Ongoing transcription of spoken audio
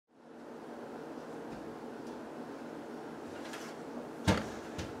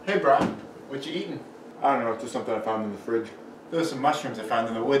Hey, bro. What you eating? I don't know, it's just something I found in the fridge. Those are some mushrooms I found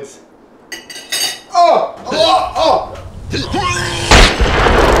in the woods. Oh! Oh! Oh!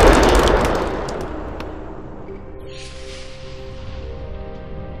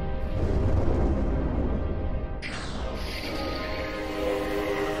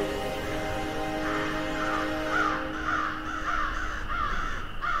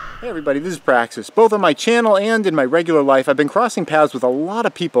 Hey everybody, this is Praxis. Both on my channel and in my regular life, I've been crossing paths with a lot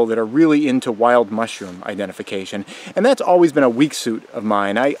of people that are really into wild mushroom identification, and that's always been a weak suit of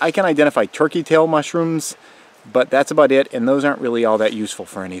mine. I can identify turkey tail mushrooms, but that's about it, and those aren't really all that useful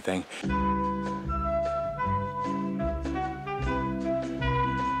for anything.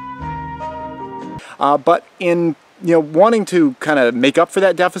 But in wanting to kind of make up for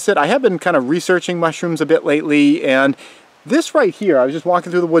that deficit, I have been kind of researching mushrooms a bit lately, and this right here, I was just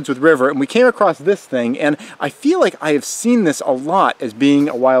walking through the woods with River and we came across this thing, and I feel like I have seen this a lot as being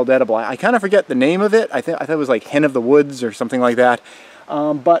a wild edible. I kind of forget the name of it. I thought it was like hen of the woods or something like that.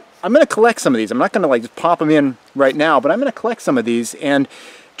 But I'm going to collect some of these. I'm not going to like just pop them in right now, but I'm going to collect some of these and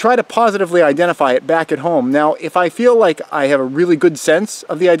try to positively identify it back at home. Now, if I feel like I have a really good sense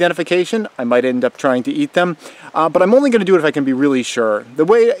of the identification, I might end up trying to eat them. But I'm only going to do it if I can be really sure. The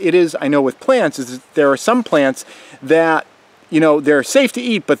way it is, I know with plants, is that there are some plants that they're safe to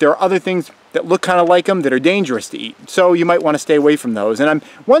eat, but there are other things that look kind of like them that are dangerous to eat. So you might want to stay away from those. And I'm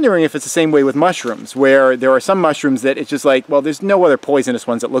wondering if it's the same way with mushrooms, where there are some mushrooms that it's just like, well, there's no other poisonous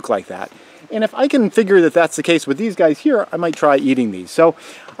ones that look like that. And if I can figure that that's the case with these guys here, I might try eating these. So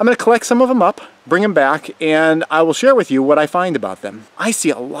I'm going to collect some of them up, bring them back, and I will share with you what I find about them. I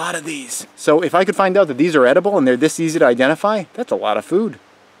see a lot of these. So if I could find out that these are edible and they're this easy to identify, that's a lot of food.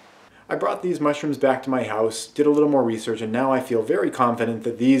 I brought these mushrooms back to my house, did a little more research, and now I feel very confident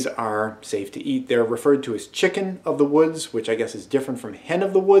that these are safe to eat. They're referred to as chicken of the woods, which I guess is different from hen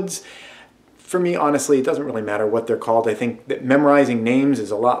of the woods. For me, honestly, it doesn't really matter what they're called. I think that memorizing names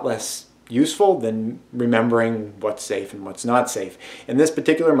is a lot less useful than remembering what's safe and what's not safe. And this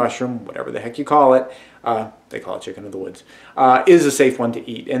particular mushroom, whatever the heck you call it, they call it chicken of the woods, is a safe one to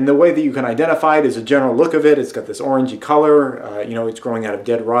eat. And the way that you can identify it is a general look of it. It's got this orangey color, it's growing out of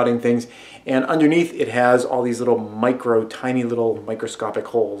dead, rotting things. And underneath it has all these little tiny little microscopic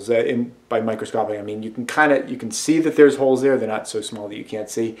holes. By microscopic, I mean you can see that there's holes there. They're not so small that you can't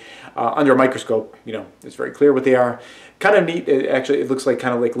see. Under a microscope, it's very clear what they are. Kind of neat. It looks like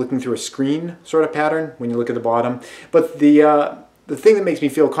kind of like looking through a screen sort of pattern when you look at the bottom. But the thing that makes me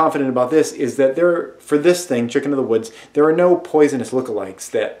feel confident about this is that for this thing, chicken of the woods, there are no poisonous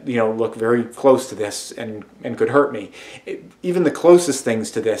lookalikes that look very close to this and could hurt me. Even the closest things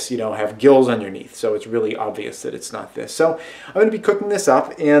to this, have gills underneath, so it's really obvious that it's not this. So I'm going to be cooking this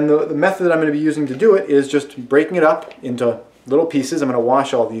up, and the method that I'm going to be using to do it is just breaking it up into little pieces. I'm going to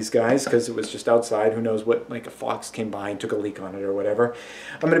wash all these guys because it was just outside. Who knows what, like a fox came by and took a leak on it or whatever.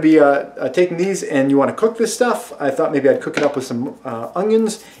 I'm going to be taking these, and you want to cook this stuff. I thought maybe I'd cook it up with some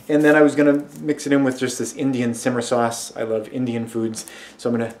onions, and then I was going to mix it in with just this Indian simmer sauce. I love Indian foods, so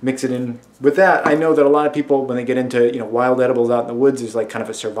I'm going to mix it in with that. I know that a lot of people, when they get into wild edibles out in the woods, there's like kind of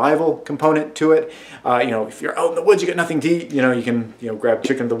a survival component to it. If you're out in the woods, you got nothing to eat. You can grab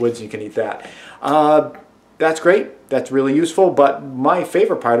chicken of the woods and you can eat that. That's great. That's really useful, but my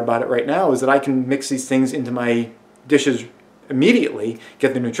favorite part about it right now is that I can mix these things into my dishes immediately,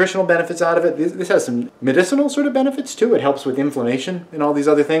 get the nutritional benefits out of it. This has some medicinal sort of benefits too. It helps with inflammation and all these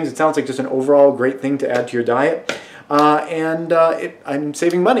other things. It sounds like just an overall great thing to add to your diet. I'm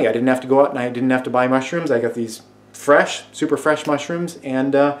saving money. I didn't have to go out and I didn't have to buy mushrooms. I got these fresh, super fresh mushrooms,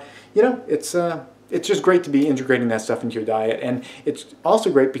 and it's just great to be integrating that stuff into your diet. And it's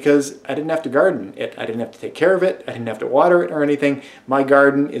also great because I didn't have to garden it. I didn't have to take care of it. I didn't have to water it or anything. My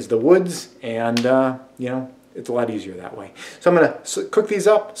garden is the woods, and it's a lot easier that way. So I'm going to cook these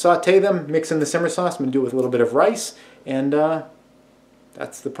up, saute them, mix in the simmer sauce. I'm going to do it with a little bit of rice, and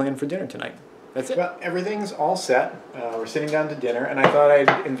that's the plan for dinner tonight. That's it. Well, everything's all set. We're sitting down to dinner, and I thought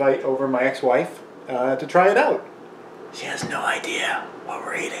I'd invite over my ex-wife to try it out. She has no idea what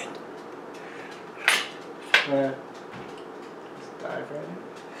we're eating. Just dive right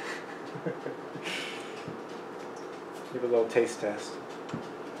in. Give a little taste test.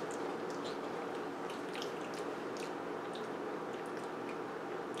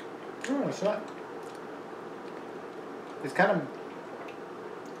 Oh, it's not.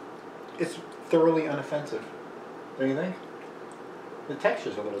 It's thoroughly unoffensive. Don't you think? The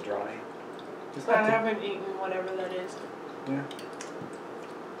texture's a little dry. I haven't eaten whatever that is. Yeah.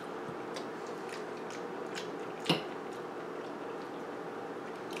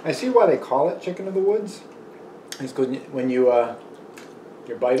 I see why they call it chicken of the woods. It's because when you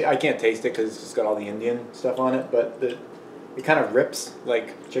Your bite, I can't taste it because it's just got all the Indian stuff on it, but it kind of rips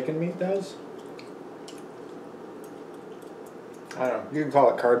like chicken meat does. I don't know. You can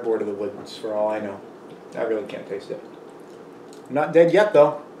call it cardboard of the woods for all I know. I really can't taste it. I'm not dead yet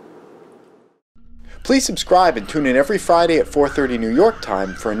though. Please subscribe and tune in every Friday at 4:30 New York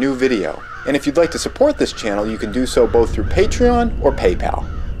time for a new video. And if you'd like to support this channel, you can do so both through Patreon or PayPal.